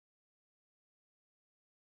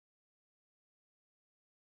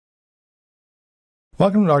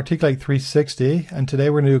Welcome to Articulate 360, and today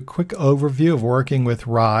we're going to do a quick overview of working with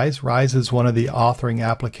Rise. Rise is one of the authoring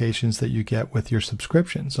applications that you get with your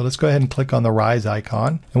subscription. So let's go ahead and click on the Rise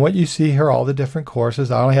icon. And what you see here are all the different courses.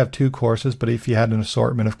 I only have 2 courses, but if you had an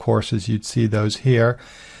assortment of courses, you'd see those here.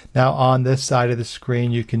 Now on this side of the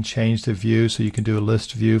screen, you can change the view. So you can do a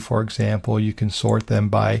list view, for example. You can sort them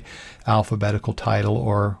by alphabetical title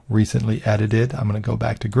or recently edited. I'm going to go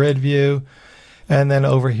back to grid view. And then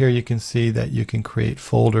over here, you can see that you can create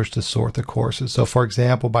folders to sort the courses. So for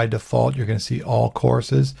example, by default, you're going to see all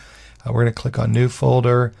courses. We're going to click on new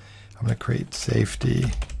folder. I'm going to create safety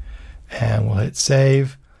and we'll hit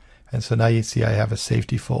save. And so now you see I have a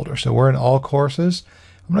safety folder. So we're in all courses.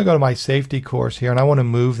 I'm going to go to my safety course here and I want to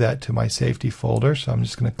move that to my safety folder. So I'm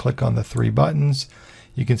just going to click on the 3 buttons.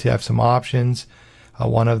 You can see I have some options.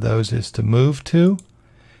 One of those is to move to.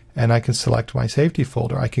 And I can select my safety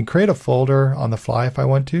folder. I can create a folder on the fly if I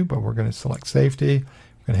want to, but we're going to select safety.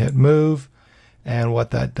 We're going to hit move. And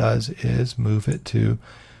what that does is move it to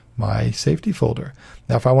my safety folder.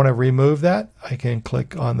 Now, if I want to remove that, I can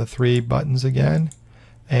click on the 3 buttons again.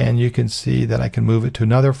 And you can see that I can move it to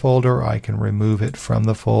another folder, or I can remove it from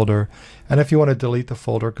the folder. And if you want to delete the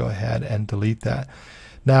folder, go ahead and delete that.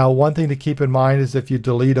 Now, one thing to keep in mind is if you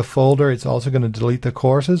delete a folder, it's also going to delete the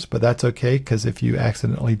courses, but that's okay because if you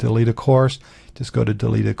accidentally delete a course, just go to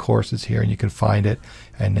deleted courses here and you can find it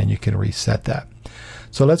and then you can reset that.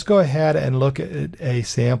 So let's go ahead and look at a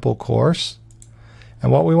sample course.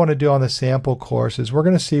 And what we want to do on the sample course is we're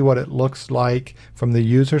going to see what it looks like from the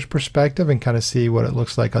user's perspective and kind of see what it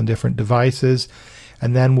looks like on different devices.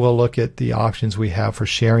 And then we'll look at the options we have for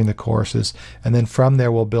sharing the courses. And then from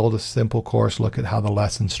there, we'll build a simple course, look at how the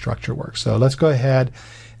lesson structure works. So let's go ahead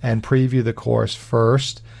and preview the course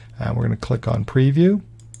first. And we're going to click on preview.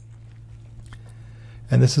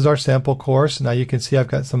 And this is our sample course. Now you can see I've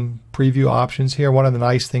got some preview options here. One of the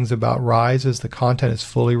nice things about Rise is the content is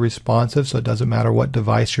fully responsive, so it doesn't matter what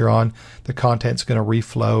device you're on. The content's going to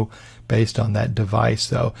reflow based on that device.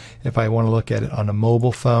 So if I want to look at it on a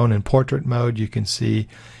mobile phone in portrait mode, you can see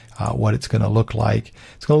what it's going to look like.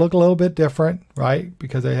 It's going to look a little bit different, right?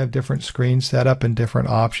 Because I have different screens set up and different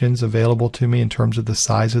options available to me in terms of the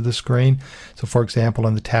size of the screen. So for example,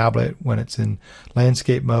 on the tablet, when it's in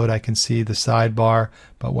landscape mode, I can see the sidebar,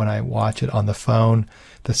 but when I watch it on the phone,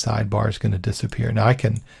 the sidebar is going to disappear. Now I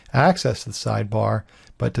can access the sidebar,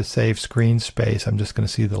 but to save screen space, I'm just going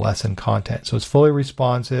to see the lesson content. So it's fully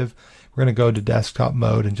responsive. We're going to go to desktop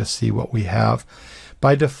mode and just see what we have.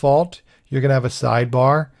 By default, you're going to have a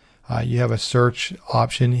sidebar. You have a search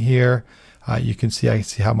option here. You can see, I can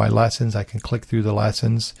see how my lessons, I can click through the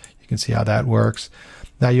lessons. You can see how that works.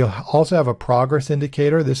 Now you'll also have a progress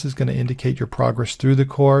indicator. This is going to indicate your progress through the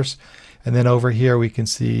course. And then over here, we can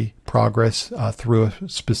see progress through a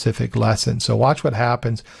specific lesson. So watch what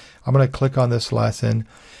happens. I'm going to click on this lesson.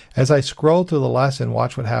 As I scroll through the lesson,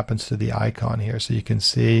 watch what happens to the icon here. So you can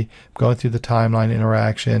see I'm going through the timeline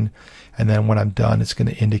interaction. And then when I'm done, it's going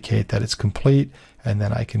to indicate that it's complete. And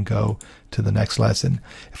then I can go to the next lesson.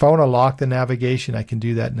 If I want to lock the navigation, I can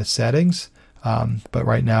do that in the settings. But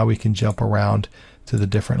right now we can jump around to the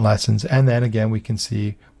different lessons. And then again, we can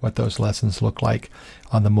see what those lessons look like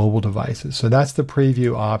on the mobile devices. So that's the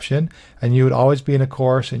preview option. And you would always be in a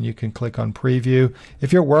course and you can click on preview.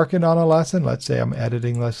 If you're working on a lesson, let's say I'm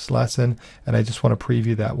editing this lesson and I just want to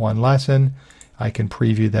preview that one lesson, I can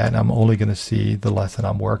preview that and I'm only going to see the lesson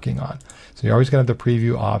I'm working on. So you're always going to have the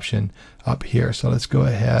preview option up here. So let's go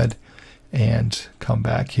ahead and come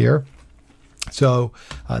back here. So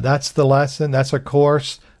that's the lesson. That's our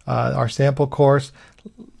course, our sample course.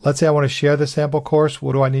 Let's say I want to share the sample course.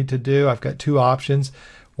 What do I need to do? I've got 2 options.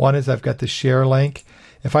 One is I've got the share link.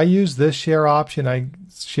 If I use this share option, I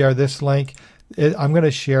share this link. I'm going to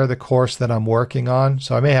share the course that I'm working on.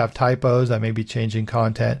 So I may have typos. I may be changing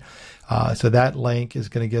content. So that link is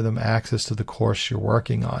going to give them access to the course you're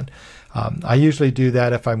working on. I usually do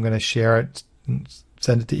that if I'm going to share it,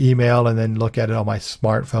 send it to email, and then look at it on my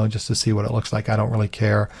smartphone just to see what it looks like. I don't really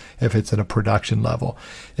care if it's at a production level.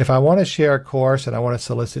 If I want to share a course and I want to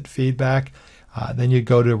solicit feedback, then you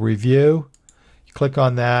go to review, you click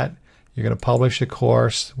on that. You're going to publish a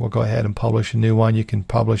course. We'll go ahead and publish a new one. You can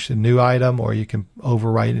publish a new item or you can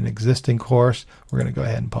overwrite an existing course. We're going to go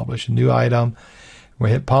ahead and publish a new item. We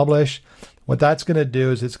hit publish. What that's going to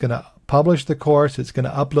do is it's going to publish the course. It's going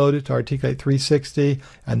to upload it to Articulate 360,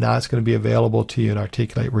 and now it's going to be available to you in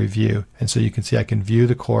Articulate Review. And so you can see I can view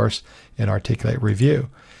the course in Articulate Review.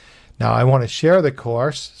 Now I want to share the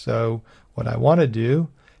course. So what I want to do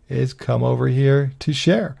is come over here to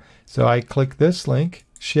share. So I click this link,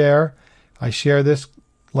 share. I share this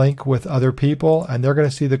link with other people, and they're going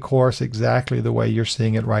to see the course exactly the way you're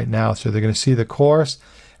seeing it right now. So they're going to see the course,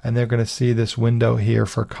 and they're going to see this window here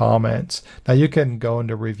for comments. Now you can go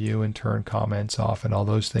into review and turn comments off and all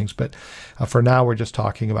those things, but for now we're just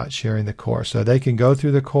talking about sharing the course. So they can go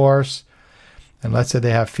through the course, and let's say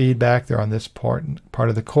they have feedback. They're on this part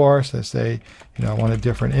of the course. They say, I want a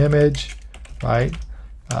different image, right?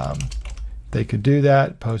 They could do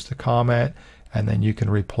that, post a comment, and then you can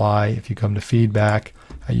reply. If you come to feedback,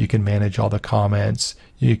 you can manage all the comments.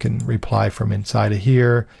 You can reply from inside of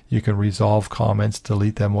here. You can resolve comments,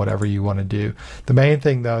 delete them, whatever you want to do. The main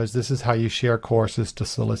thing, though, is this is how you share courses to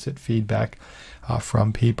solicit feedback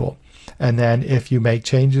from people. And then if you make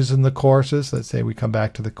changes in the courses, let's say we come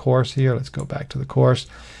back to the course here. Let's go back to the course.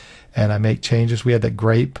 And I make changes. We had that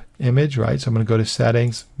grape image, right? So I'm going to go to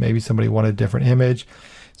settings. Maybe somebody wanted a different image.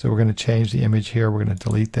 So we're going to change the image here. We're going to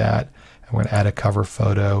delete that. And we're going to add a cover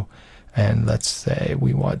photo. And let's say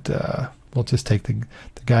we want, we'll just take the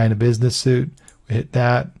guy in a business suit. We hit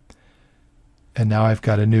that. And now I've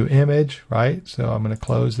got a new image, right? So I'm going to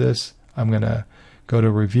close this. I'm going to go to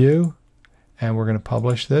review. And we're going to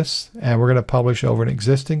publish this. And we're going to publish over an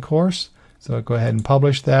existing course. So I'll go ahead and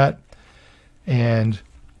publish that. And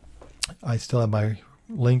I still have my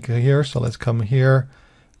link here. So let's come here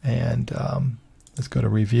and let's go to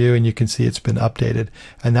review, and you can see it's been updated.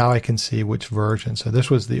 And now I can see which version. So this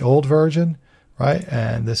was the old version, right?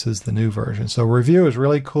 And this is the new version. So review is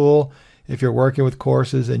really cool if you're working with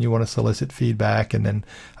courses and you want to solicit feedback and then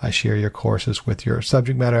share your courses with your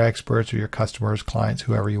subject matter experts or your customers, clients,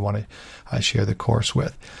 whoever you want to share the course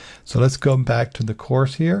with. So let's go back to the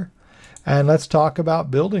course here. And let's talk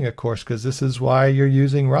about building a course, because this is why you're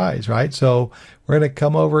using Rise, right? So we're going to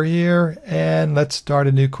come over here and let's start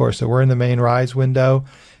a new course. So we're in the main Rise window.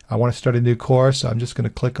 I want to start a new course. So I'm just going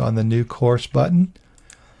to click on the new course button.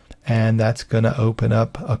 And that's going to open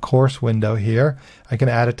up a course window here. I can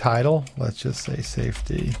add a title. Let's just say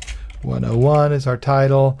Safety 101 is our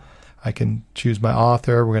title. I can choose my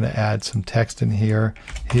author. We're going to add some text in here.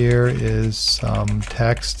 Here is some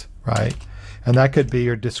text, right? And that could be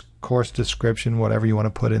your course description, whatever you want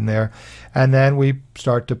to put in there. And then we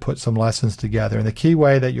start to put some lessons together. And the key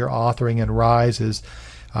way that you're authoring in Rise is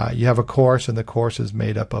you have a course, and the course is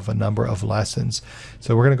made up of a number of lessons.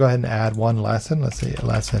 So we're going to go ahead and add one lesson. Let's say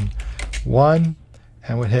lesson 1,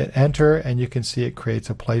 and we'll hit enter, and you can see it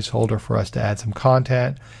creates a placeholder for us to add some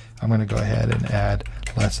content. I'm going to go ahead and add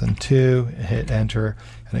lesson 2, hit enter,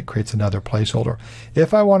 and it creates another placeholder.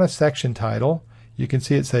 If I want a section title, you can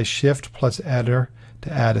see it says Shift plus Enter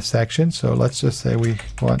to add a section. So let's just say we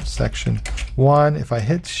want section 1. If I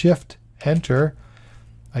hit Shift Enter,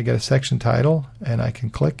 I get a section title, and I can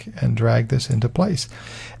click and drag this into place.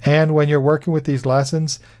 And when you're working with these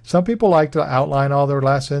lessons, some people like to outline all their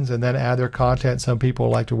lessons and then add their content. Some people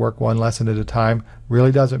like to work one lesson at a time.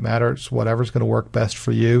 Really doesn't matter. It's whatever's going to work best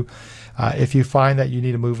for you. If you find that you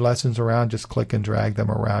need to move lessons around, just click and drag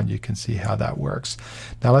them around. You can see how that works.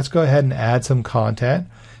 Now let's go ahead and add some content.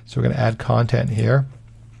 So we're going to add content here.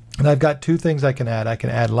 And I've got two things I can add. I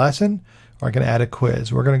can add lesson, or I can add a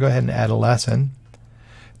quiz. We're going to go ahead and add a lesson.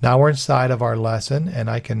 Now we're inside of our lesson, and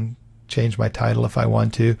I can change my title if I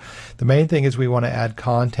want to. The main thing is we want to add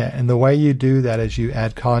content, and the way you do that is you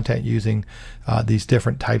add content using these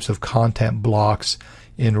different types of content blocks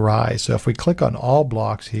in Rise. So if we click on all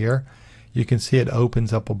blocks here, you can see it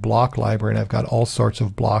opens up a block library, and I've got all sorts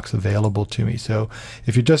of blocks available to me. So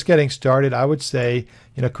if you're just getting started, I would say,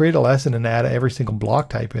 create a lesson and add every single block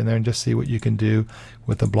type in there and just see what you can do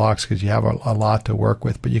with the blocks, because you have a lot to work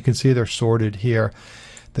with. But you can see they're sorted here.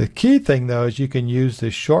 The key thing, though, is you can use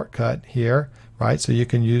this shortcut here, right? So you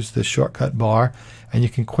can use the shortcut bar, and you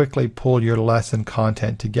can quickly pull your lesson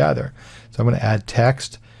content together. So I'm going to add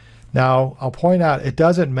text. Now, I'll point out, it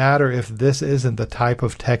doesn't matter if this isn't the type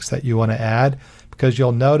of text that you want to add, because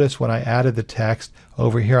you'll notice when I added the text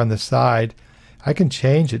over here on the side, I can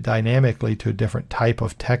change it dynamically to a different type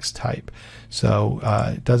of text type. So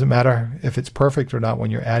it doesn't matter if it's perfect or not when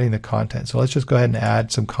you're adding the content. So let's just go ahead and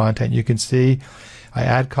add some content. You can see I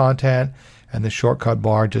add content, and the shortcut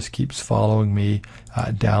bar just keeps following me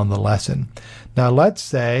down the lesson. Now let's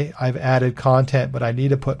say I've added content, but I need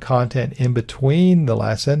to put content in between the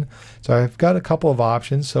lesson. So I've got a couple of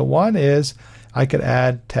options. So one is I could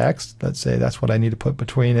add text. Let's say that's what I need to put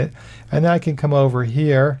between it. And then I can come over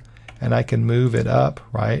here and I can move it up,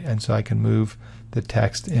 right? And so I can move the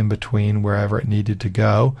text in between wherever it needed to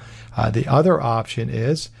go. The other option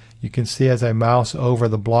is, you can see as I mouse over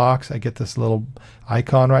the blocks, I get this little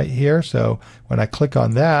icon right here. So when I click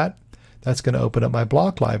on that, that's going to open up my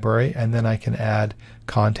block library, and then I can add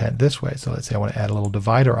content this way. So let's say I want to add a little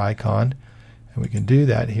divider icon, And we can do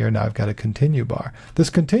that here. Now I've got a continue bar. This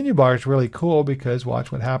continue bar is really cool because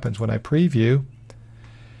watch what happens when I preview.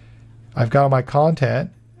 I've got all my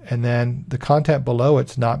content, and then the content below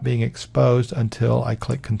it's not being exposed until I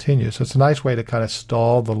click continue. So it's a nice way to kind of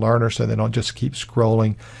stall the learner so they don't just keep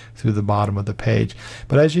scrolling through the bottom of the page.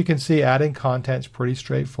 But as you can see, adding content is pretty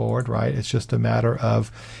straightforward, right? It's just a matter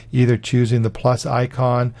of either choosing the plus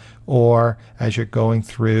icon or as you're going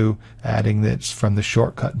through adding this from the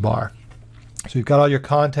shortcut bar. So you've got all your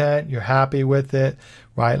content, you're happy with it,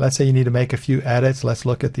 right? Let's say you need to make a few edits. Let's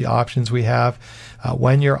look at the options we have.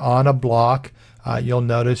 When you're on a block, you'll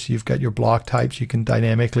notice you've got your block types you can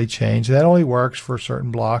dynamically change. That only works for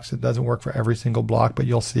certain blocks. It doesn't work for every single block, but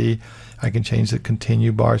you'll see I can change the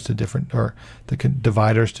continue bars to different, or the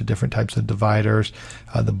dividers to different types of dividers.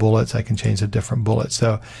 The bullets, I can change the different bullets.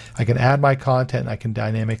 So I can add my content and I can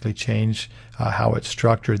dynamically change how it's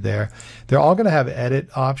structured there. They're all going to have edit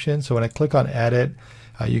options. So when I click on edit,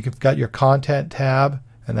 you've got your content tab,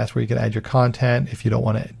 and that's where you can add your content if you don't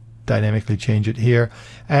want to dynamically change it here.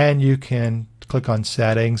 And you can click on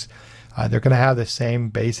settings. They're going to have the same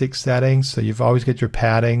basic settings. So you've always got your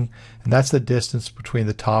padding, and that's the distance between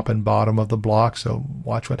the top and bottom of the block. So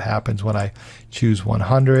watch what happens when I choose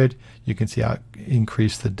 100. You can see how it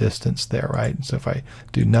increased the distance there, right? So if I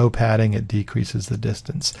do no padding, it decreases the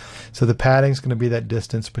distance. So the padding is going to be that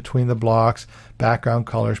distance between the blocks. Background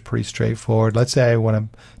color is pretty straightforward. Let's say I want a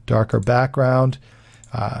darker background.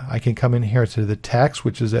 I can come in here to the text,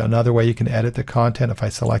 which is another way you can edit the content. If I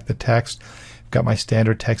select the text, I've got my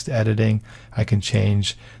standard text editing. I can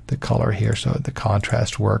change the color here so the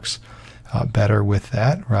contrast works better with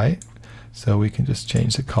that, right? So we can just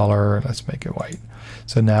change the color. Let's make it white.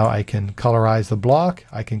 So now I can colorize the block.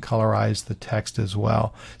 I can colorize the text as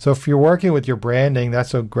well. So if you're working with your branding,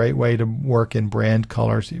 that's a great way to work in brand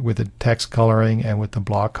colors with the text coloring and with the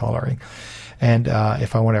block coloring. And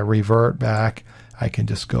if I want to revert back, I can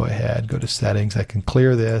just go ahead, go to settings. I can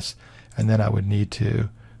clear this, and then I would need to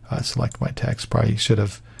select my text. Probably should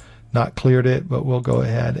have not cleared it, but we'll go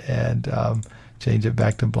ahead and change it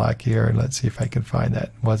back to black here, and let's see if I can find that.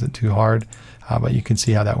 It wasn't too hard, but you can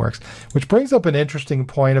see how that works. Which brings up an interesting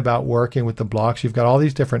point about working with the blocks. You've got all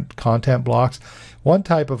these different content blocks. One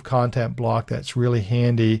type of content block that's really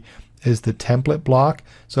handy is the template block.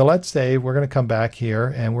 So let's say we're going to come back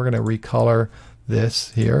here and we're going to recolor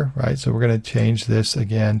this here, right? So we're going to change this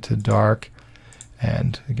again to dark,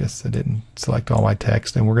 and I guess I didn't select all my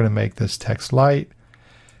text, and we're going to make this text light.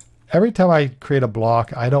 Every time I create a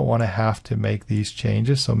block, I don't want to have to make these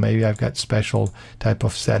changes, so maybe I've got special type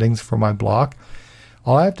of settings for my block.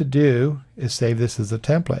 All I have to do is save this as a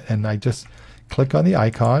template, and I just click on the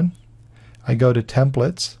icon. I go to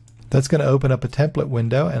templates. That's going to open up a template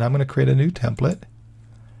window, and I'm going to create a new template,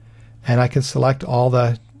 and I can select all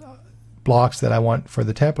the blocks that I want for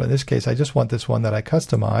the template. In this case, I just want this one that I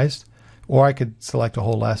customized, or I could select a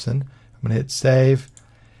whole lesson. I'm going to hit save,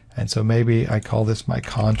 and so maybe I call this my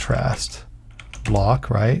contrast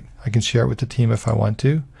block, right? I can share it with the team if I want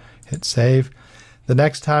to. Hit save. The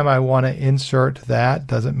next time I want to insert that,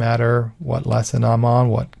 doesn't matter what lesson I'm on,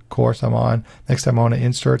 what course I'm on, next time I want to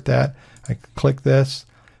insert that, I click this,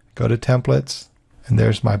 go to templates, and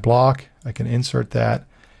there's my block. I can insert that,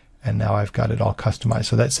 and now I've got it all customized.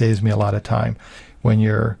 So that saves me a lot of time. When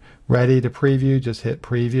you're ready to preview, just hit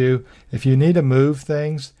preview. If you need to move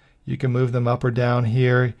things, you can move them up or down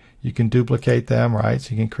here. You can duplicate them, right?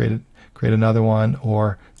 So you can create another one,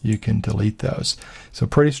 or you can delete those. So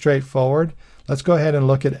pretty straightforward. Let's go ahead and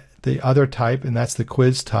look at the other type, and that's the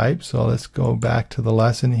quiz type. So let's go back to the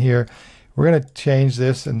lesson here. We're going to change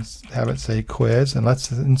this and have it say quiz, and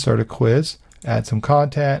let's insert a quiz, add some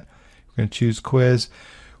content. We're going to choose quiz.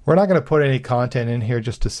 We're not going to put any content in here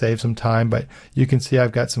just to save some time, but you can see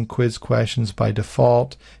I've got some quiz questions by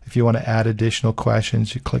default. If you want to add additional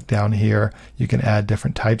questions, you click down here. You can add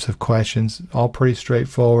different types of questions, all pretty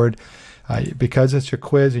straightforward. Because it's your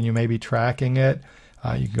quiz and you may be tracking it,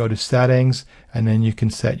 you can go to settings, and then you can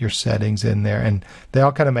set your settings in there, and they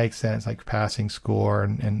all kind of make sense, like passing score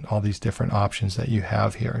and all these different options that you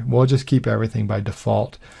have here. We'll just keep everything by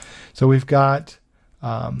default. So we've got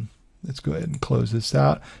let's go ahead and close this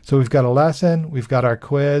out. So we've got a lesson, we've got our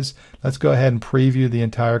quiz. Let's go ahead and preview the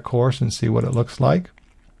entire course and see what it looks like.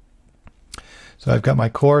 So I've got my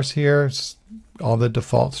course here, it's all the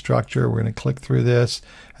default structure. We're going to click through this,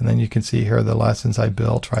 and then you can see here the lessons I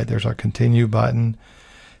built, right? There's our continue button,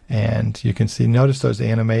 and you can see, notice those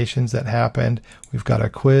animations that happened. We've got our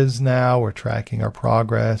quiz now, we're tracking our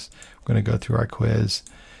progress. We're going to go through our quiz,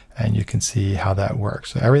 and you can see how that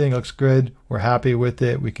works. So everything looks good. We're happy with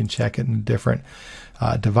it. We can check it in different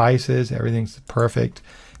devices. Everything's perfect.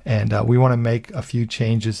 And we want to make a few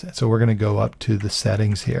changes. So we're going to go up to the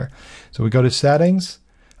settings here. So we go to settings.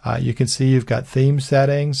 You can see you've got theme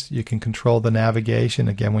settings. You can control the navigation.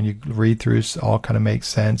 Again, when you read through, it all kind of makes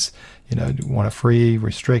sense. You want a free,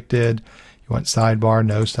 restricted. You want sidebar,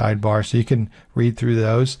 no sidebar. So you can read through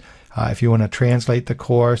those. If you want to translate the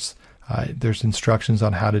course, there's instructions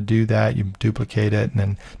on how to do that. You duplicate it and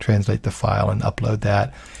then translate the file and upload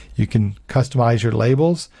that. You can customize your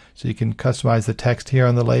labels. So you can customize the text here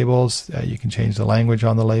on the labels. You can change the language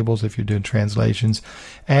on the labels if you're doing translations.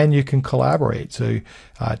 And you can collaborate. So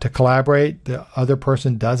to collaborate, the other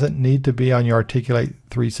person doesn't need to be on your Articulate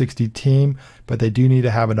 360 team, but they do need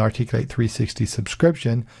to have an Articulate 360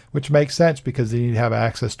 subscription, which makes sense because they need to have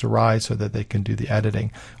access to Rise so that they can do the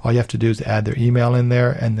editing. All you have to do is add their email in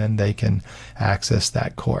there, and then they can access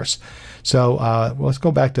that course. So let's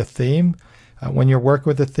go back to theme. When you're working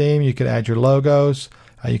with a theme, you can add your logos.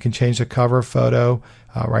 You can change the cover photo.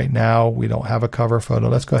 Right now, we don't have a cover photo.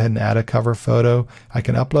 Let's go ahead and add a cover photo. I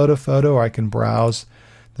can upload a photo, or I can browse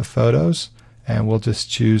the photos. And we'll just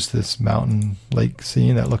choose this mountain lake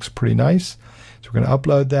scene. That looks pretty nice. So we're going to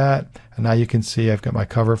upload that. And now you can see I've got my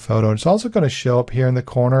cover photo. It's also going to show up here in the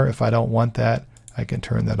corner. If I don't want that, I can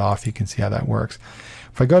turn that off. You can see how that works.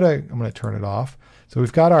 If I go to, I'm going to turn it off. So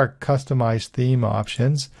we've got our customized theme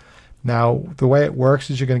options. Now, the way it works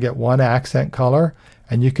is you're going to get one accent color,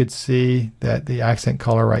 and you could see that the accent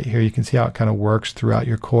color right here, you can see how it kind of works throughout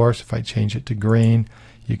your course. If I change it to green,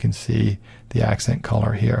 you can see the accent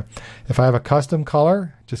color here. If I have a custom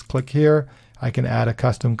color, just click here. I can add a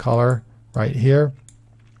custom color right here.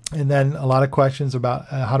 And then a lot of questions about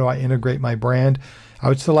how do I integrate my brand. I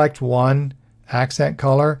would select one accent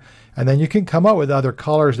color, and then you can come up with other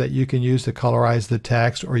colors that you can use to colorize the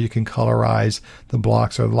text, or you can colorize the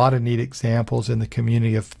blocks. So a lot of neat examples in the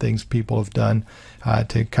community of things people have done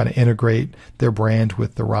to kind of integrate their brand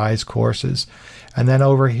with the Rise courses. And then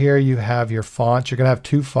over here you have your fonts. You're going to have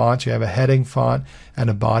two fonts. You have a heading font and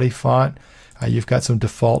a body font. You've got some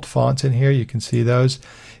default fonts in here. You can see those.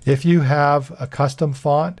 If you have a custom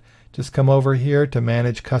font, just come over here to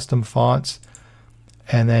manage custom fonts,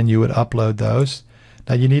 and then you would upload those.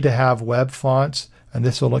 Now you need to have web fonts, and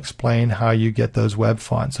this will explain how you get those web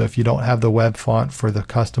fonts. So if you don't have the web font for the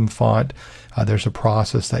custom font, there's a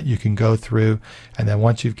process that you can go through, and then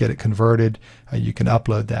once you get it converted, you can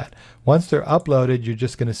upload that. Once they're uploaded, you're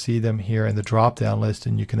just going to see them here in the drop-down list,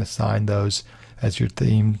 and you can assign those as your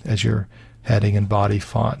theme, as your heading and body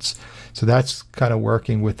fonts. So that's kind of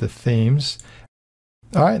working with the themes.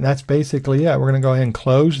 All right, and that's basically it. We're going to go ahead and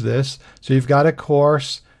close this. So you've got a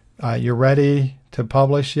course, you're ready to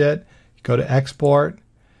publish it. Go to export,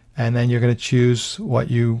 and then you're going to choose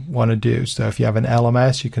what you want to do. So if you have an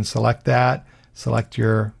LMS, you can select that, select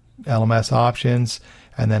your LMS options,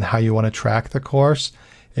 and then how you want to track the course.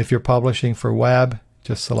 If you're publishing for web,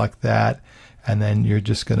 just select that, and then you're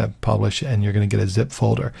just going to publish, and you're going to get a zip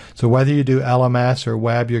folder. So whether you do LMS or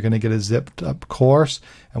web, you're going to get a zipped up course,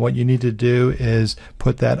 and what you need to do is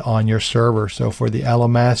put that on your server. So for the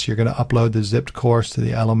LMS, you're going to upload the zipped course to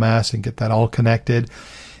the LMS and get that all connected.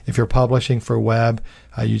 If you're publishing for web,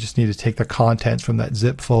 you just need to take the contents from that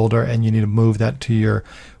zip folder, and you need to move that to your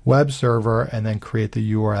web server and then create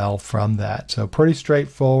the URL from that. So pretty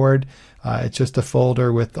straightforward. It's just a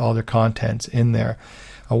folder with all the contents in there.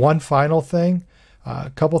 One final thing, a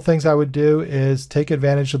couple things I would do is take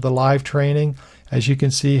advantage of the live training. As you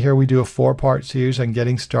can see here, we do a 4-part series on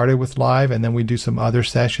getting started with live, and then we do some other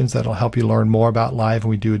sessions that'll help you learn more about live, and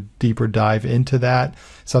we do a deeper dive into that,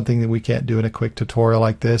 something that we can't do in a quick tutorial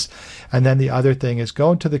like this. And then the other thing is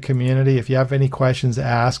go into the community. If you have any questions,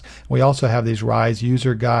 ask. We also have these Rise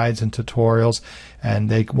user guides and tutorials, and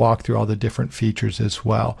they walk through all the different features as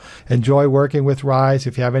well. Enjoy working with Rise.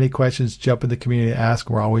 If you have any questions, jump in the community and ask.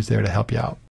 We're always there to help you out.